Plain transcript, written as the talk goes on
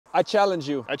I challenge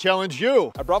you. I challenge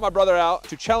you. I brought my brother out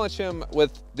to challenge him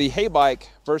with the Heybike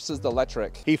versus the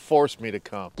Lectric. He forced me to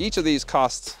come. Each of these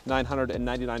costs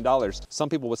 $999. Some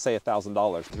people would say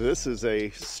 $1,000. This is a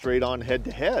straight on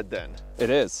head-to-head then. It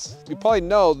is. You probably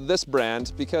know this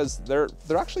brand because they're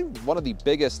actually one of the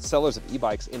biggest sellers of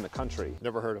e-bikes in the country.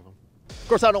 Never heard of them. Of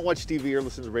course, I don't watch TV or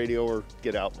listen to radio or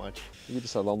get out much. You're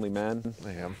just a lonely man.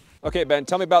 I am. Okay, Ben,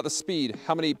 tell me about the speed.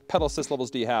 How many pedal assist levels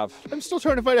do you have? I'm still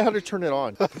trying to find out how to turn it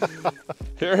on.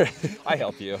 Here, I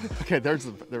help you. Okay, there's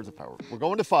the power. We're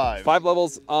going to 5. 5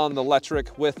 levels on the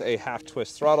Lectric with a half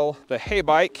twist throttle. The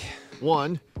Heybike.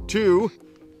 1, 2,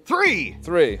 3.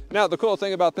 3. Now, the cool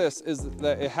thing about this is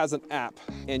that it has an app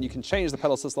and you can change the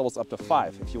pedal assist levels up to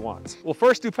 5 if you want. We'll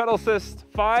first do pedal assist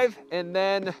 5 and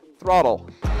then throttle.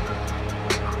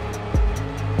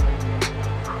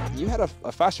 You had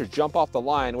a faster jump off the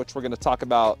line, which we're going to talk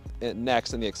about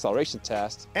next in the acceleration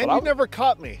test. And you never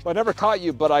caught me. I never caught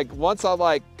you, but once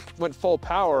I went full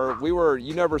power,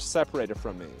 you never separated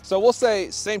from me. So we'll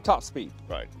say same top speed.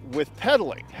 Right, with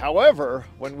pedaling. However,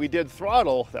 when we did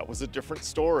throttle, that was a different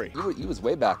story. You was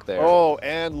way back there. Oh,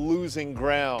 and losing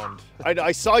ground.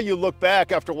 I saw you look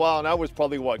back after a while, and I was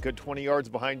probably, what, good 20 yards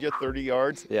behind you, 30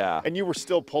 yards? Yeah. And you were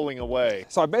still pulling away.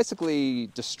 So I basically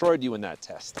destroyed you in that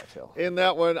test, I feel. In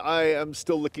that one, I am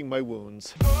still licking my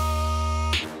wounds.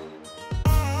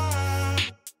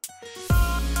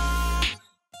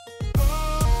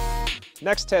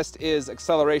 Next test is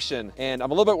acceleration, and I'm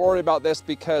a little bit worried about this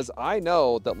because I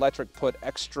know that Lectric put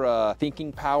extra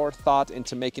thinking power, thought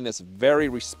into making this very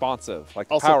responsive. Like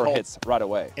the power hits right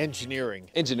away. Engineering.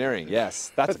 Engineering,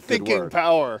 yes, that's a good word. Thinking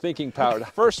power. Thinking power.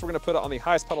 First, we're gonna put it on the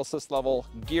highest pedal assist level,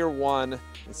 gear 1,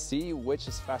 and see which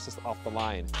is fastest off the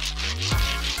line.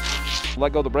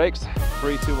 Let go of the brakes.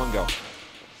 3, 2, 1, go.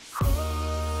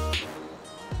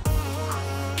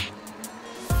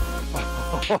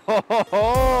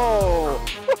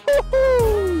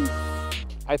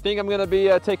 I think I'm gonna be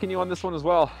taking you on this one as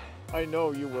well. I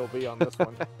know you will be on this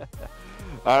one.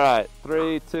 All right,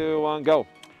 3, 2, 1, go.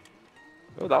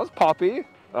 Oh, that was poppy.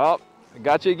 Oh, I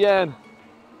got you again.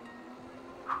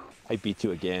 I beat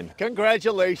you again.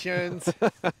 Congratulations.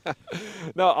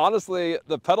 No, honestly,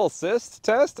 the pedal assist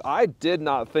test, I did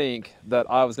not think that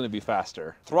I was gonna be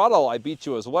faster. Throttle, I beat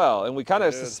you as well, and we kind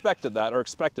of suspected that or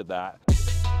expected that.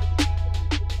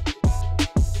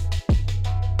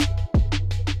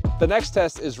 The next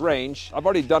test is range. I've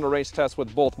already done a range test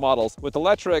with both models. With the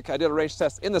Lectric, I did a range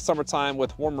test in the summertime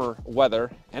with warmer weather.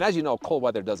 And as you know, cold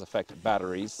weather does affect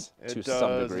batteries to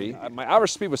some degree. My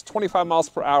average speed was 25 miles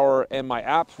per hour and my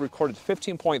app recorded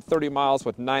 15.30 miles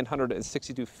with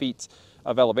 962 feet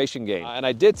of elevation gain. And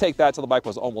I did take that till the bike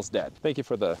was almost dead. Thank you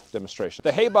for the demonstration.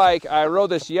 The Heybike, I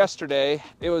rode this yesterday.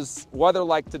 It was weather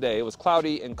like today. It was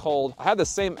cloudy and cold. I had the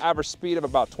same average speed of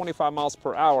about 25 miles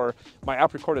per hour. My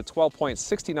app recorded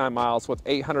 12.69 miles with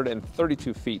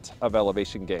 832 feet of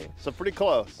elevation gain. So pretty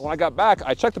close. When I got back,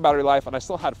 I checked the battery life and I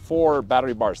still had 4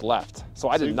 battery bars left. So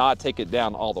I did not take it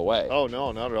down all the way. Oh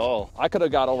no, not at all. I could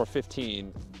have got over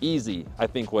 15 easy, I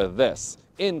think, with this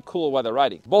in cool weather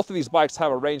riding. Both of these bikes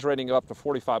have a range rating of up to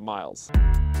 45 miles.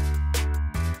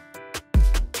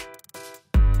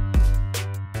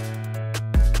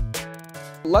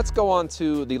 Let's go on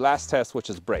to the last test,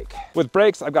 which is brake. With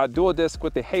brakes, I've got dual disc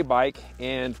with the Heybike,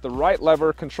 and the right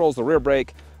lever controls the rear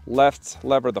brake, left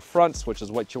lever the fronts, which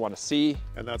is what you want to see.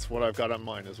 And that's what I've got on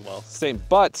mine as well. Same,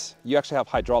 but you actually have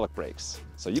hydraulic brakes.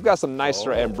 So you've got some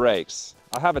nicer end brakes.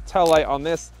 I have a tail light on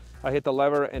this. I hit the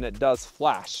lever and it does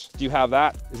flash. Do you have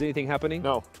that? Is anything happening?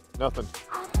 No, nothing.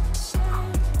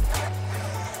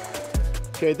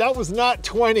 Okay, that was not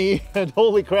 20, and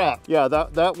holy crap. Yeah,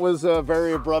 that was a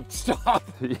very abrupt stop.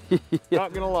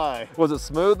 Not gonna lie. Was it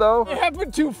smooth though? It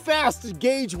happened too fast to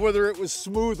gauge whether it was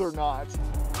smooth or not.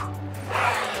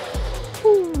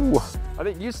 Ooh. I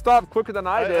think you stopped quicker than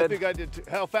I did. I think I did too.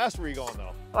 How fast were you going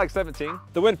though? Like 17.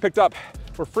 The wind picked up.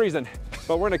 We're freezing,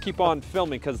 but we're gonna keep on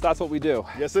filming because that's what we do.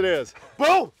 Yes, it is.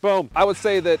 Boom! Boom. I would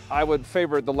say that I would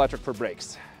favor the Lectric for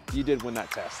brakes. You did win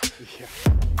that test. Yeah.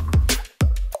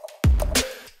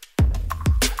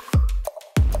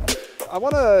 I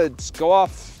want to go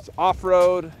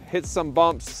off-road, hit some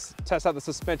bumps, test out the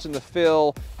suspension, the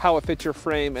feel, how it fits your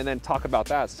frame, and then talk about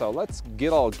that. So let's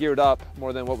get all geared up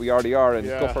more than what we already are and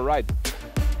go for a ride.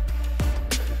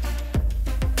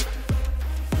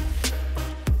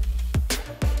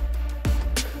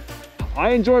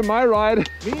 I enjoy my ride.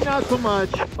 Me, not so much.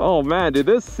 Oh man, dude,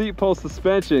 this seat post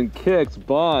suspension kicks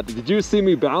butt. Did you see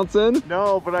me bouncing?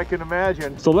 No, but I can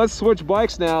imagine. So let's switch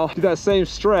bikes now, do that same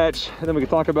stretch, and then we can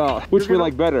talk about which we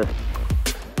like better.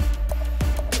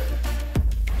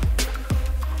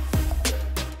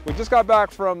 We just got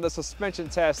back from the suspension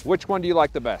test. Which one do you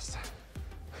like the best?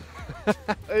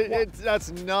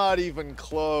 That's not even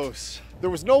close. There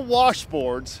was no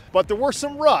washboards, but there were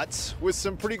some ruts with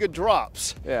some pretty good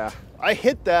drops. Yeah. I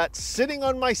hit that sitting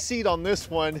on my seat on this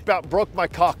one, about broke my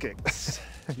coccyx.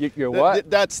 Your what?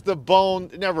 That's the bone,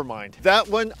 never mind. That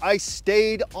one, I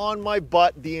stayed on my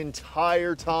butt the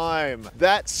entire time.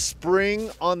 That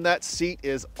spring on that seat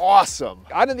is awesome.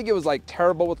 I didn't think it was like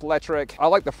terrible with Lectric. I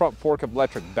like the front fork of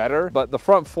Lectric better, but the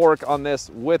front fork on this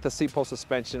with the seat post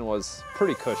suspension was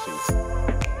pretty cushy.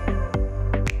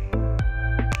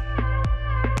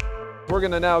 We're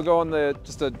gonna now go on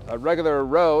just a regular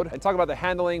road and talk about the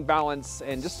handling, balance,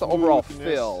 and just the overall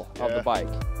feel of the bike.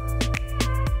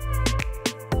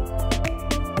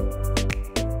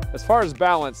 As far as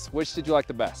balance, which did you like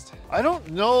the best? I don't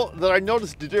know that I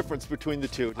noticed the difference between the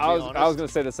two, to be honest. I was gonna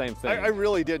say the same thing. I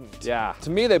really didn't. Yeah, to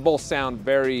me they both sound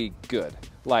very good.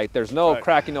 Like there's no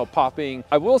cracking, no popping.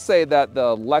 I will say that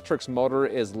the Lectric's motor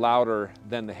is louder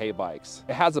than the Heybike's.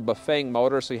 It has a buffeting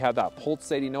motor, so you have that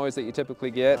pulsating noise that you typically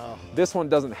get. Oh. This one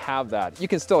doesn't have that. You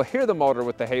can still hear the motor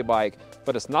with the Heybike,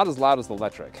 but it's not as loud as the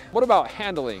Lectric. What about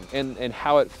handling and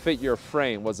how it fit your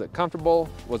frame? Was it comfortable?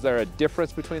 Was there a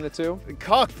difference between the two? The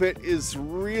cockpit is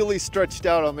really stretched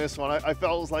out on this one. I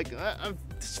felt it was like,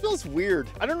 this feels weird.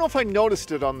 I don't know if I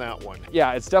noticed it on that one.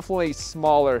 Yeah, it's definitely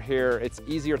smaller here. It's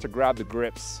easier to grab the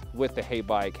grips with the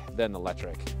Heybike than the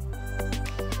Lectric.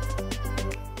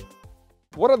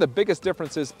 What are the biggest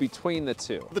differences between the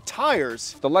two? The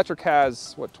tires. The Lectric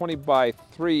has, what, 20 by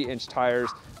 3-inch tires.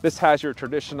 This has your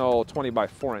traditional 20 by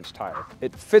 4-inch tire.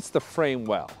 It fits the frame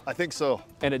well. I think so.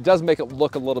 And it does make it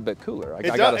look a little bit cooler.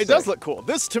 It does look cool.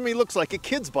 This to me looks like a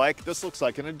kid's bike. This looks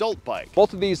like an adult bike.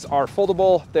 Both of these are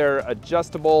foldable. They're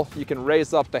adjustable. You can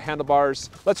raise up the handlebars.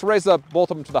 Let's raise up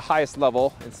both of them to the highest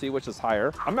level and see which is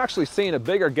higher. I'm actually seeing a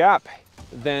bigger gap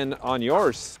than on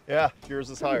yours. Yeah, yours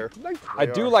is higher. I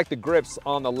do like the grips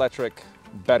on the Lectric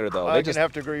better though. I just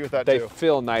have to agree with that too. They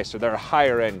feel nicer. They're a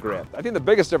higher end grip. I think the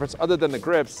biggest difference other than the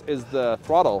grips is the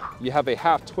throttle. You have a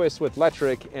half twist with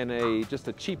Lectric and just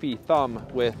a cheapy thumb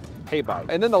with Heybike.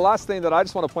 And then the last thing that I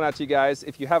just want to point out to you guys,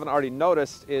 if you haven't already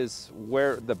noticed, is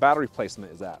where the battery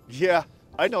placement is at. Yeah,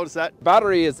 I noticed that.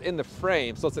 Battery is in the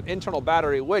frame, so it's an internal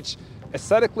battery, which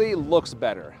aesthetically looks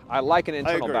better. I like an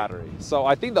internal battery. So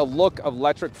I think the look of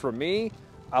Lectric for me,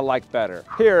 I like better.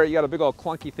 Here, you got a big old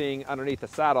clunky thing underneath the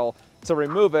saddle. To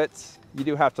remove it, you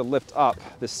do have to lift up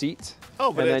the seat.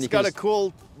 Oh, but it's got a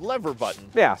cool lever button.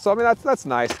 Yeah, so I mean, that's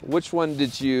nice. Which one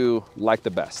did you like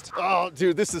the best? Oh,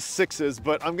 dude, this is 6s,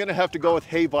 but I'm gonna have to go with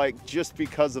Heybike just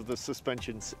because of the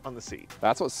suspensions on the seat.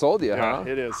 That's what sold you, huh?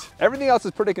 Yeah, it is. Everything else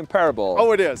is pretty comparable.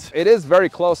 Oh, it is. It is very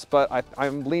close, but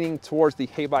I'm leaning towards the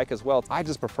Heybike as well. I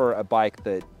just prefer a bike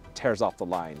that tears off the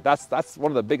line. That's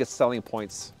one of the biggest selling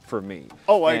points for me.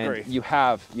 Oh, I agree. You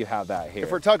have that here.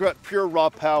 If we're talking about pure raw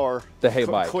power, the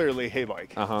Heybike. Clearly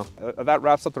Heybike. That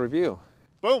wraps up the review.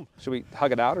 Boom. Should we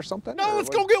hug it out or something? No, let's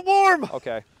go get warm.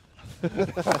 Okay.